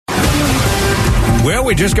Well,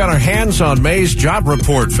 we just got our hands on May's job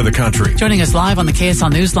report for the country. Joining us live on the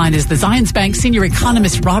KSL Newsline is the Zions Bank senior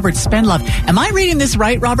economist Robert Spendlove. Am I reading this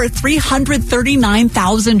right, Robert?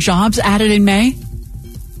 339,000 jobs added in May?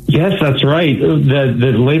 Yes, that's right.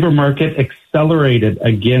 The labor market accelerated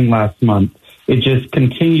again last month. It just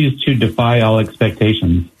continues to defy all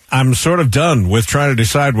expectations. I'm sort of done with trying to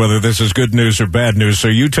decide whether this is good news or bad news, so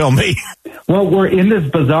you tell me. Well, we're in this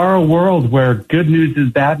bizarre world where good news is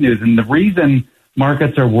bad news, and the reason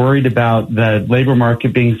markets are worried about the labor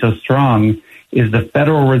market being so strong is the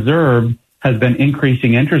Federal Reserve has been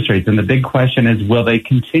increasing interest rates. And the big question is, will they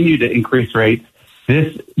continue to increase rates?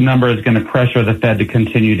 This number is going to pressure the Fed to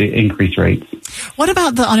continue to increase rates. What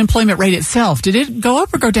about the unemployment rate itself? Did it go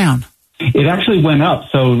up or go down? It actually went up.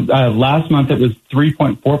 So last month it was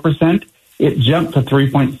 3.4%. It jumped to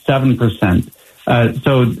 3.7%.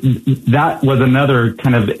 So that was another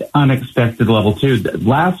kind of unexpected level too.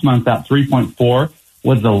 Last month, that 3.4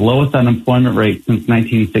 was the lowest unemployment rate since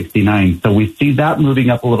 1969. So we see that moving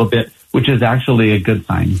up a little bit, which is actually a good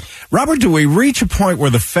sign. Robert, do we reach a point where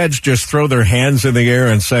the feds just throw their hands in the air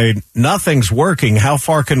and say, nothing's working? How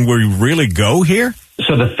far can we really go here?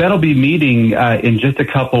 So the Fed will be meeting in just a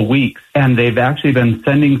couple weeks, and they've actually been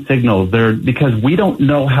sending signals there because we don't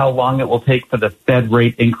know how long it will take for the Fed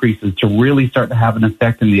rate increases to really start to have an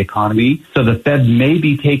effect in the economy. So the Fed may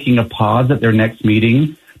be taking a pause at their next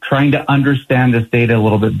meeting, trying to understand this data a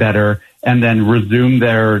little bit better, and then resume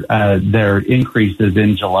their increases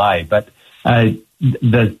in July. But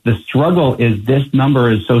the struggle is this number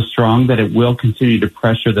is so strong that it will continue to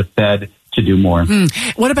pressure the Fed to do more.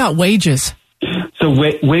 What about wages? So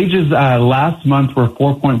wages last month were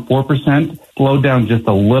 4.4%, slowed down just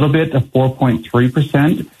a little bit to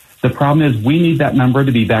 4.3%. The problem is we need that number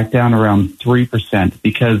to be back down around 3%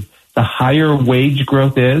 because the higher wage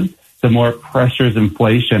growth is, the more it pressures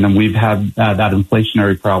inflation, and we've had that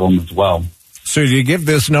inflationary problem as well. So do you give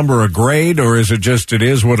this number a grade, or is it just it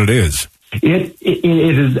is what it is? It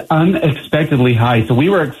is unexpectedly high. So we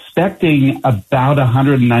were expecting about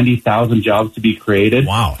 190,000 jobs to be created.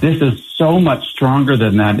 Wow. This is so much stronger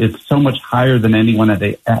than that. It's so much higher than anyone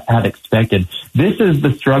had expected. This is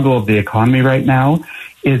the struggle of the economy right now,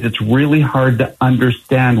 is it's really hard to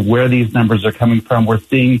understand where these numbers are coming from. We're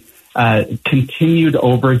seeing continued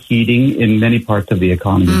overheating in many parts of the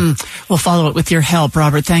economy. We'll follow it with your help,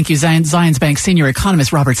 Robert. Thank you. Zions Bank senior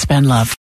economist Robert Spendlove.